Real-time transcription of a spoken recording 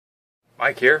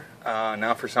Mike here,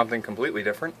 now for something completely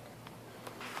different.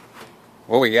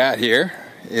 What we got here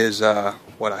is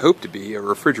what I hope to be a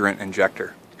refrigerant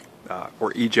injector,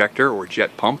 or ejector, or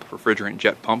jet pump. Refrigerant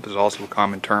jet pump is also a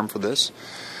common term for this.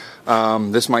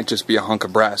 This might just be a hunk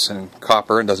of brass and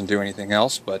copper and doesn't do anything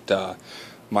else, but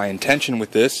my intention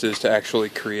with this is to actually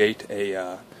create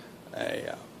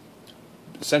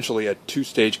essentially a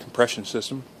two-stage compression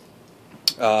system.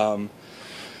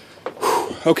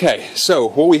 Okay, so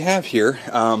what we have here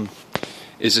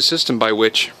is a system by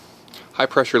which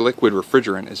high-pressure liquid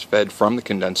refrigerant is fed from the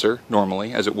condenser,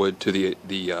 normally, as it would to the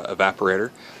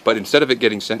evaporator, but instead of it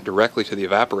getting sent directly to the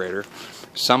evaporator,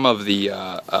 some of the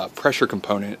pressure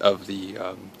component of the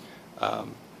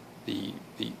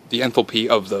enthalpy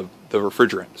of the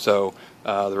refrigerant. So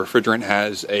the refrigerant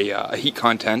has a heat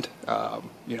content,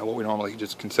 you know, what we normally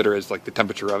just consider as like the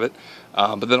temperature of it,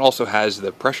 but then also has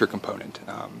the pressure component,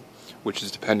 which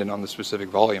is dependent on the specific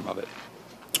volume of it.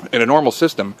 In a normal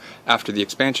system, after the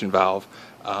expansion valve,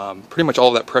 pretty much all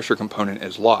of that pressure component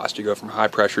is lost. You go from a high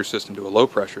pressure system to a low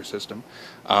pressure system,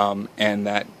 and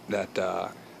that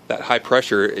high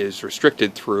pressure is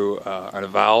restricted through a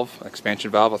valve,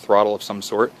 expansion valve, a throttle of some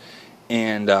sort,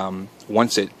 and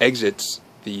once it exits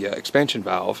the expansion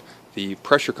valve, the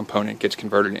pressure component gets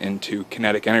converted into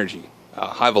kinetic energy,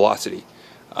 high velocity.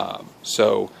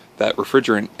 So that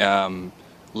refrigerant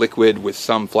liquid with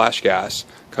some flash gas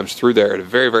comes through there at a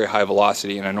very, very high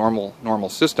velocity. In a normal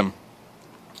system,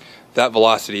 that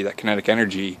velocity, that kinetic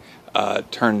energy,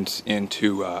 turns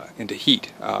into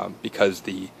heat because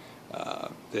the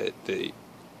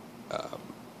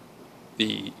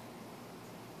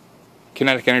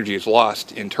kinetic energy is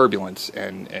lost in turbulence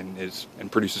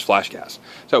and produces flash gas.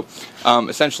 So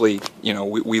essentially, you know,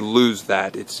 we lose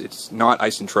that. It's not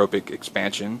isentropic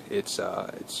expansion. It's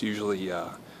usually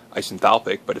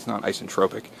isenthalpic, but it's not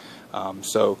isentropic.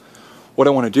 So what I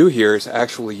want to do here is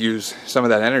actually use some of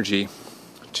that energy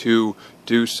to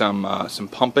do some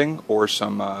pumping or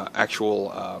some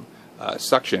actual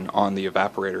suction on the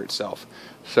evaporator itself.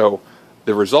 So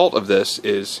the result of this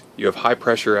is you have high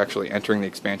pressure actually entering the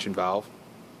expansion valve.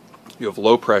 You have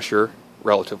low pressure,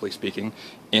 relatively speaking,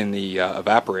 in the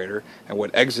evaporator, and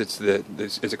what exits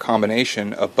this is a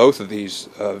combination of both of these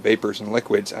vapors and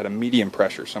liquids at a medium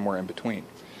pressure, somewhere in between.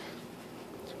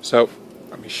 So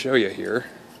let me show you here.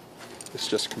 This is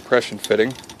just a compression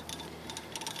fitting.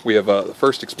 We have the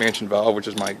first expansion valve, which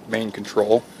is my main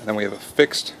control, and then we have a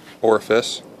fixed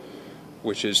orifice,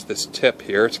 which is this tip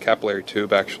here. It's a capillary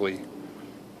tube actually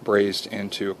brazed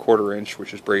into a 1/4 inch,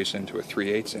 which is brazed into a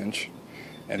 3/8 inch,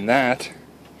 and that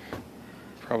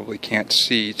probably can't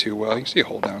see too well. You can see a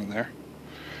hole down there.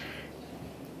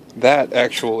 That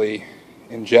actually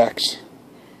injects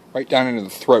right down into the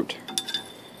throat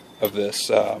of this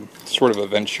sort of a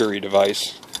Venturi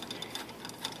device,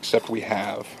 except we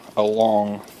have a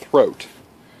long throat.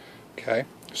 Okay,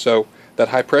 so that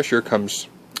high pressure comes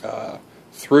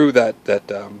through that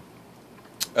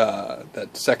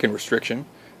second restriction.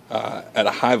 At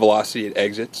a high velocity it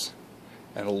exits,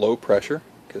 and a low pressure,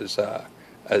 because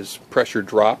as pressure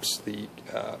drops, the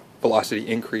velocity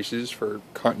increases for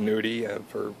continuity,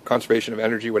 for conservation of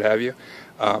energy, what have you,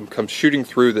 comes shooting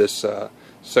through this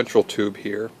central tube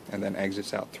here, and then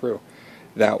exits out through.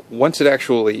 Now, once it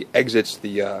actually exits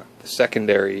the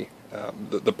secondary,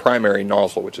 the primary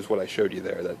nozzle, which is what I showed you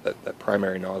there, that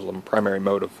primary nozzle, primary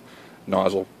mode of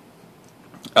nozzle,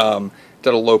 it's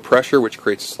at a low pressure, which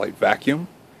creates a slight vacuum.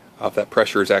 If that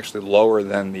pressure is actually lower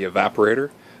than the evaporator,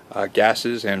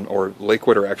 gases or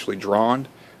liquid are actually drawn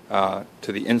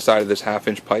to the inside of this 1/2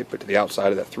 inch pipe, but to the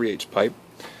outside of that 3/8 pipe.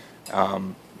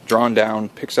 Drawn down,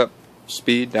 picks up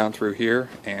speed down through here,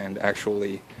 and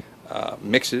actually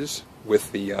mixes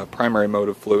with the primary mode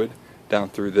of fluid down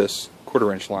through this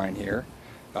 1/4 inch line here.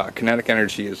 Kinetic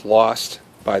energy is lost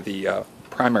by the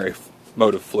primary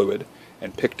mode of fluid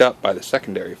and picked up by the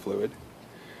secondary fluid.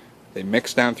 They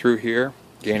mix down through here,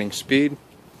 gaining speed.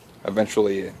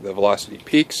 Eventually the velocity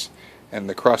peaks and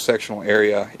the cross-sectional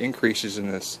area increases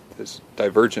in this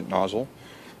divergent nozzle,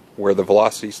 where the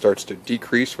velocity starts to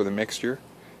decrease for the mixture,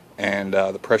 and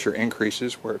the pressure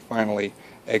increases, where it finally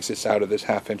exits out of this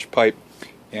 1/2 inch pipe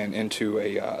and into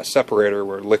a separator,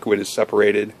 where liquid is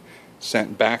separated,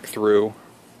 sent back through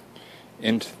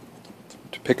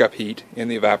to pick up heat in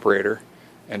the evaporator,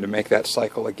 and to make that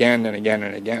cycle again and again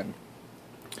and again.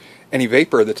 Any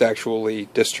vapor that's actually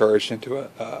discharged into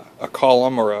a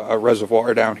column or a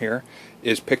reservoir down here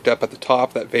is picked up at the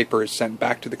top. That vapor is sent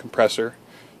back to the compressor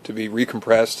to be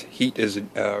recompressed. Heat is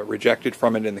rejected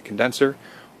from it in the condenser,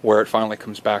 where it finally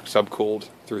comes back subcooled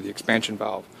through the expansion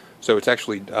valve. So it's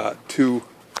actually two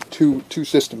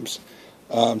systems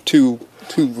two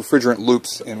refrigerant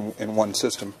loops in one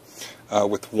system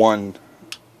with one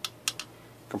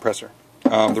compressor.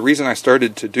 The reason I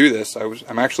started to do this,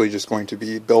 I'm actually just going to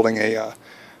be building a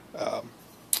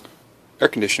air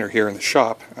conditioner here in the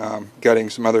shop, gutting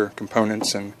some other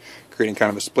components and creating kind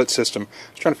of a split system.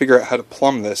 I was trying to figure out how to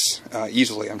plumb this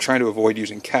easily. I'm trying to avoid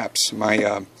using caps.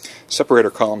 My separator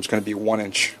column is going to be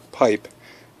 1-inch pipe,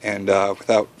 and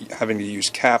without having to use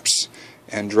caps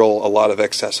and drill a lot of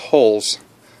excess holes,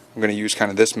 I'm going to use kind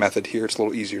of this method here. It's a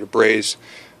little easier to braze,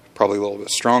 probably a little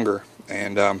bit stronger,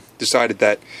 and decided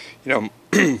that, you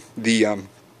know, the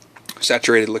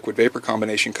saturated liquid vapor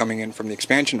combination coming in from the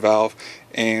expansion valve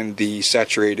and the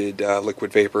saturated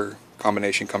liquid vapor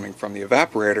combination coming from the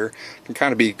evaporator can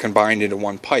kind of be combined into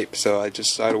one pipe. So I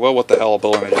just decided, well, what the hell, I'll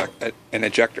build an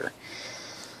ejector.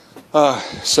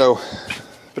 So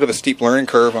a bit of a steep learning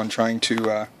curve on trying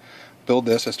to build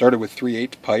this. I started with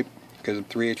 3/8 pipe because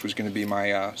 3/8 was going to be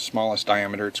my smallest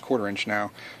diameter. It's 1/4 inch now.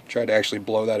 Tried to actually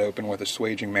blow that open with a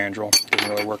swaging mandrel. Didn't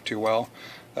really work too well.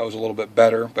 That was a little bit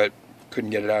better, but couldn't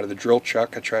get it out of the drill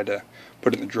chuck. I tried to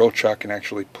put it in the drill chuck and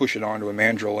actually push it onto a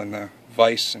mandrel in the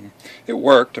vise, and it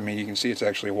worked. I mean, you can see it's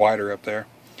actually wider up there.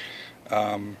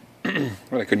 But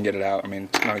I couldn't get it out. I mean,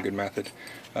 it's not a good method.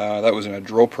 That was in a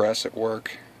drill press at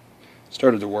work.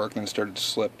 Started to work, then it started to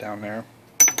slip down there.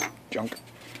 Junk.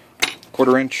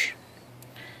 1/4 inch.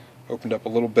 Opened up a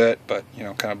little bit, but, you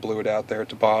know, kind of blew it out there at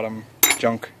the bottom.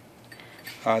 Junk.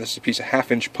 This is a piece of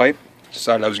 1/2 inch pipe.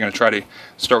 Decided I was going to try to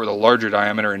start with a larger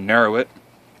diameter and narrow it.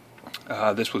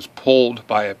 This was pulled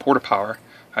by a porta power,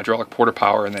 hydraulic porta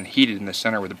power, and then heated in the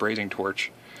center with a brazing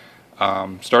torch.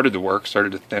 Started to work,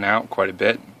 started to thin out quite a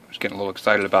bit. I was getting a little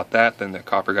excited about that. Then the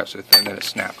copper got so thin that it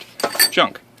snapped.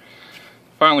 Junk.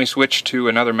 Finally switched to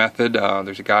another method.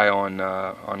 There's a guy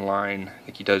online, I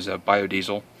think he does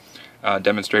biodiesel,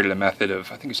 demonstrated a method of,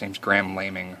 I think his name's Graham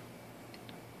Laming,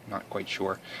 not quite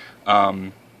sure.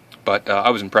 But I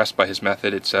was impressed by his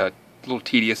method. It's a little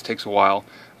tedious, takes a while.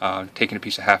 Taking a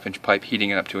piece of 1/2 inch pipe, heating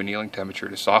it up to a annealing temperature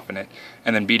to soften it,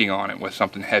 and then beating on it with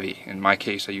something heavy. In my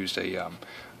case, I used a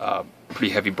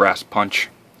pretty heavy brass punch,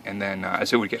 and then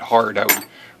as it would get hard, I would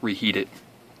reheat it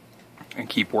and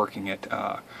keep working it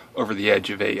over the edge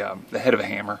of the head of a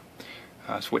hammer.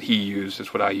 That's what he used.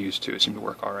 That's what I used too. It seemed to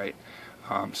work all right.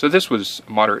 So this was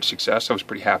a moderate success. I was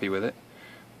pretty happy with it,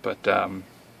 but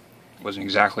wasn't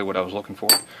exactly what I was looking for.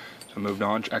 So I moved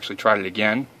on, actually tried it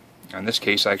again. In this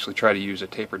case, I actually tried to use a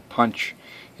tapered punch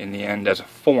in the end as a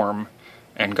form,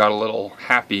 and got a little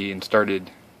happy and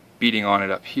started beating on it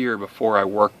up here before I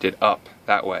worked it up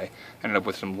that way. Ended up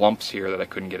with some lumps here that I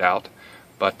couldn't get out,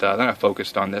 but then I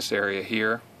focused on this area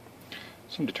here.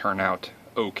 Seemed to turn out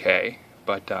okay,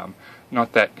 but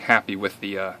not that happy with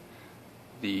the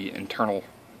internal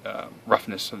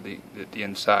roughness of the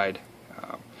inside.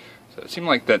 So it seemed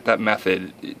like that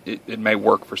method, it may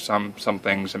work for some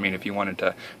things. I mean, if you wanted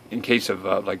to, in case of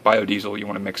like biodiesel, you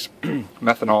want to mix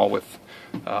methanol with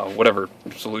whatever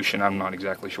solution. I'm not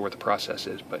exactly sure what the process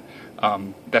is, but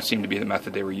that seemed to be the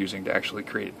method they were using to actually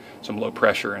create some low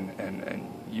pressure and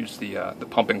use the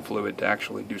pumping fluid to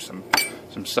actually do some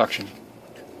suction.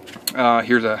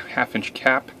 Here's a 1/2 inch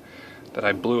cap that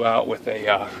I blew out with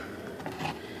a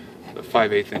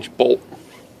 5/8 inch bolt.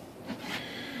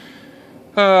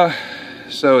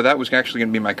 So that was actually going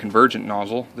to be my convergent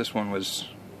nozzle. This one was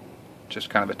just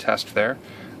kind of a test there.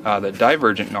 The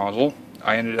divergent nozzle,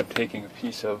 I ended up taking a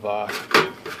piece of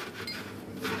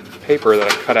paper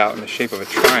that I cut out in the shape of a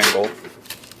triangle.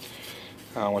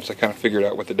 Once I kind of figured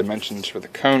out what the dimensions for the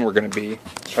cone were going to be,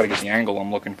 try to get the angle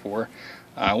I'm looking for.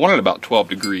 I wanted about 12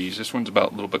 degrees. This one's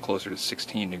about a little bit closer to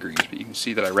 16 degrees, but you can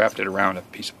see that I wrapped it around a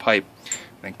piece of pipe,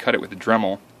 and then cut it with a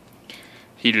Dremel,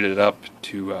 heated it up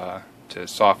to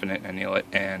soften it and anneal it,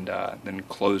 and then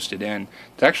closed it in.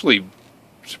 It's actually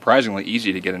surprisingly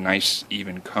easy to get a nice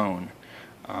even cone.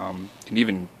 And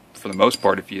even for the most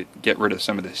part, if you get rid of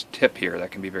some of this tip here,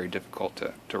 that can be very difficult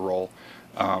to roll.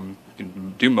 You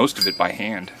can do most of it by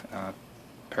hand.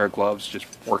 Pair of gloves, just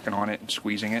working on it and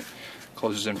squeezing it.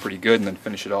 Closes in pretty good, and then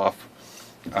finish it off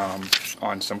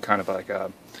on some kind of like I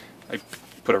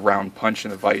put a round punch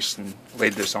in the vise and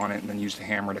laid this on it, and then used the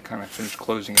hammer to kind of finish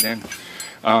closing it in.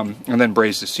 And then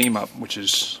braze the seam up, which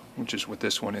is what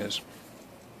this one is.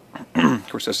 Of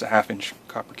course, that's a 1/2 inch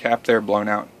copper cap there, blown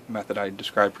out method I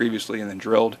described previously, and then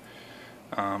drilled,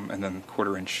 and then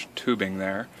 1/4 inch tubing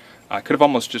there. I could have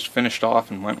almost just finished off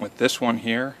and went with this one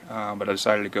here, but I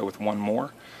decided to go with one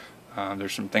more.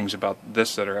 There's some things about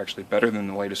this that are actually better than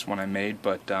the latest one I made,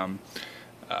 but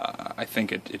I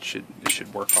think it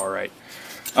should work all right.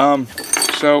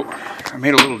 So I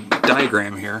made a little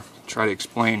diagram here to try to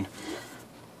explain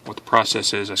what the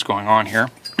process is that's going on here.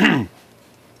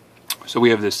 So we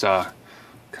have this,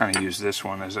 kind of use this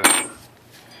one as a,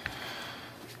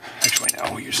 actually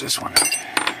no, we'll use this one.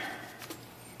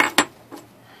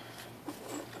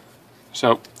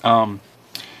 So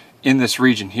in this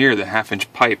region here, the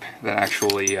 1/2-inch pipe that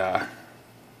actually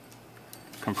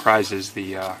comprises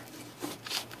the,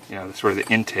 the sort of the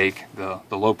intake, the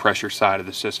low pressure side of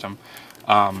the system,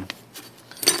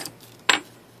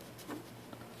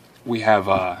 we have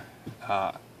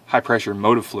high pressure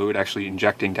motive fluid actually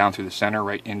injecting down through the center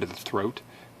right into the throat.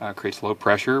 Creates low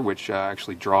pressure, which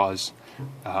actually draws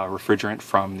refrigerant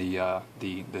from the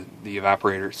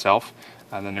evaporator itself.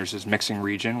 And then there's this mixing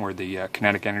region where the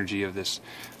kinetic energy of this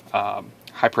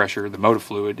high pressure, the motive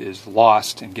fluid, is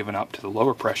lost and given up to the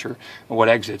lower pressure. And what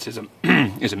exits is a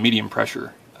is a medium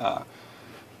pressure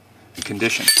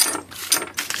condition.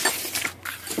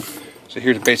 So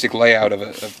here's a basic layout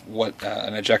of what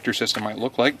an ejector system might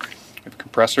look like. We have a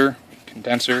compressor,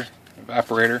 condenser,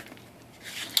 evaporator,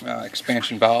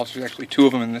 expansion valves. There's actually 2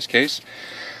 of them in this case.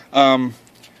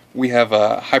 We have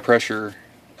a high pressure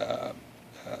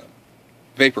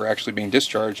vapor actually being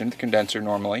discharged into the condenser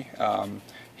normally.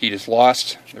 Heat is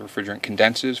lost, the refrigerant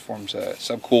condenses, forms a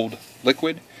subcooled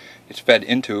liquid. It's fed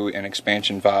into an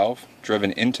expansion valve,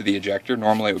 driven into the ejector.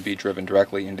 Normally it would be driven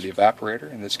directly into the evaporator.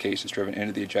 In this case it's driven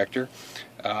into the ejector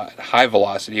at high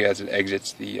velocity as it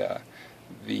exits the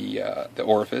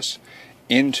orifice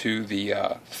into the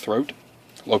throat.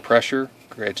 Low pressure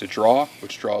creates a draw,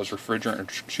 which draws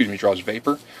draws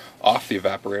vapor off the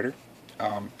evaporator.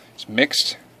 It's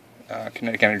mixed.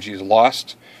 Kinetic energy is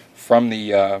lost from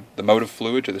the motive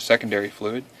fluid to the secondary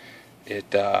fluid.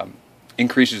 It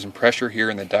increases in pressure here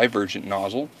in the divergent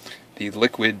nozzle. The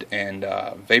liquid and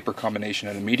vapor combination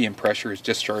at a medium pressure is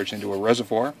discharged into a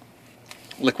reservoir.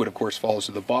 Liquid, of course, falls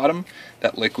to the bottom.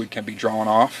 That liquid can be drawn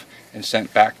off and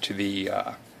sent back to the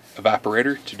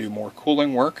evaporator to do more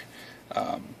cooling work.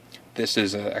 This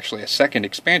is actually a second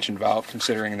expansion valve,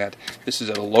 considering that this is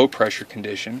at a low pressure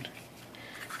condition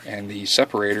and the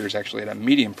separator is actually at a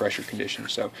medium pressure condition.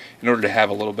 So in order to have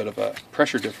a little bit of a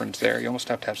pressure difference there, you almost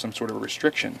have to have some sort of a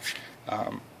restriction.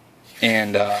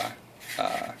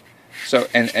 So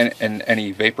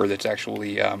any vapor that's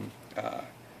actually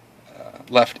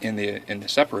left in the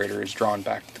separator is drawn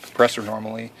back to the compressor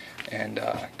normally and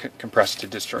compressed to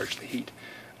discharge the heat.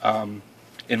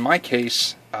 In my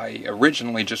case, I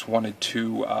originally just wanted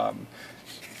to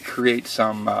create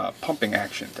some pumping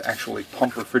action to actually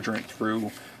pump refrigerant through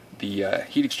the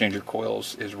heat exchanger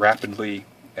coils as rapidly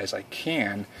as I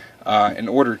can in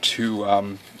order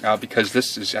to, because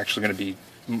this is actually going to be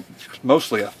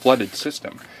mostly a flooded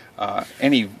system.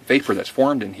 Any vapor that's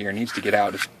formed in here needs to get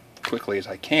out as quickly as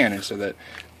I can, and so that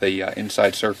the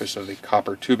inside surface of the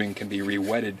copper tubing can be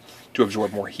re-wetted to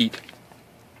absorb more heat.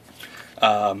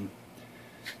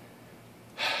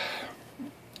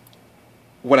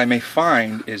 What I may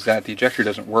find is that the ejector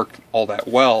doesn't work all that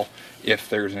well if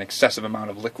there's an excessive amount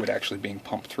of liquid actually being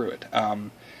pumped through it.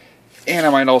 And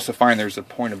I might also find there's a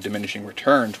point of diminishing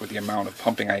returns with the amount of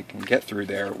pumping I can get through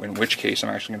there, in which case I'm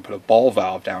actually going to put a ball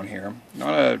valve down here.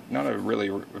 Not a really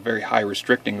very high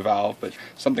restricting valve, but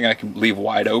something I can leave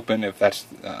wide open if that's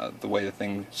the way the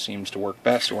thing seems to work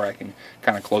best, or I can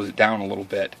kind of close it down a little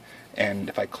bit. And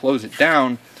if I close it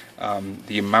down,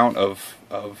 the amount of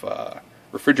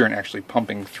refrigerant actually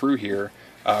pumping through here,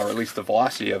 or at least the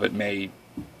velocity of it, may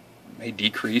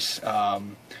decrease,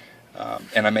 and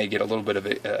I may get a little bit of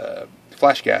a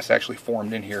flash gas actually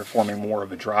formed in here, forming more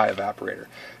of a dry evaporator.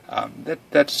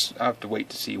 That's I'll have to wait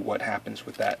to see what happens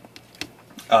with that.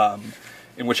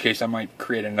 In which case I might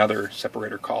create another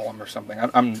separator column or something.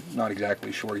 I'm not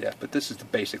exactly sure yet, but this is the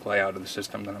basic layout of the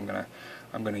system that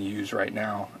I'm gonna use right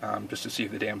now, just to see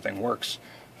if the damn thing works.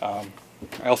 I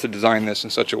also designed this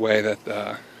in such a way that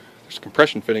there's a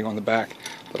compression fitting on the back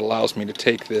that allows me to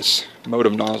take this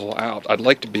modem nozzle out. I'd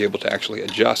like to be able to actually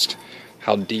adjust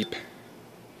how deep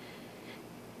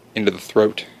into the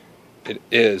throat it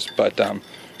is, but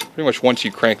pretty much once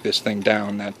you crank this thing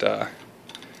down, that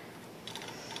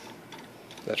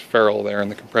ferrule there in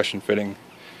the compression fitting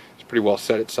has pretty well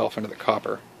set itself into the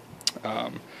copper.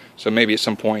 So maybe at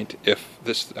some point, if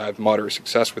I have moderate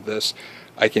success with this,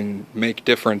 I can make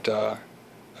different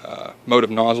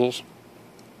motive nozzles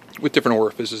with different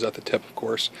orifices at the tip, of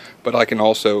course, but I can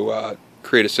also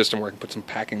create a system where I can put some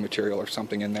packing material or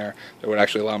something in there that would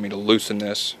actually allow me to loosen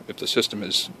this if the system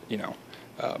is,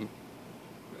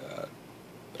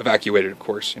 evacuated, of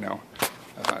course.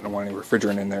 I don't want any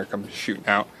refrigerant in there come shooting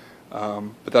out,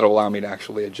 but that'll allow me to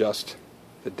actually adjust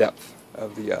the depth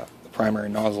of the primary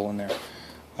nozzle in there.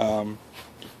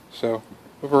 So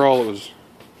overall, it was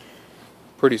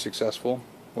pretty successful.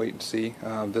 Wait and see.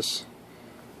 This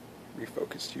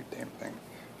refocused, you damn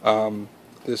thing.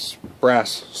 This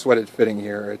brass sweated fitting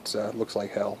here, it looks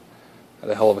like hell. I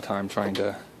had a hell of a time trying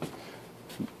to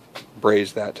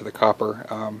braze that to the copper.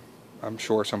 I'm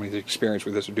sure somebody who's experienced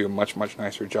with this would do a much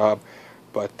nicer job,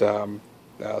 but that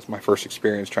was my first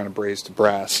experience trying to braze to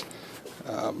brass.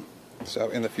 So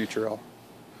in the future I'll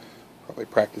probably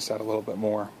practice that a little bit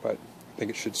more, but I think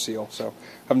it should seal. So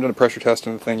I haven't done a pressure test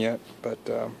on the thing yet, but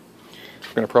I'm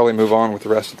going to probably move on with the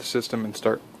rest of the system and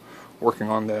start working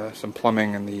on some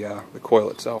plumbing and the coil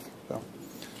itself. So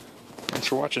thanks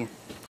for watching.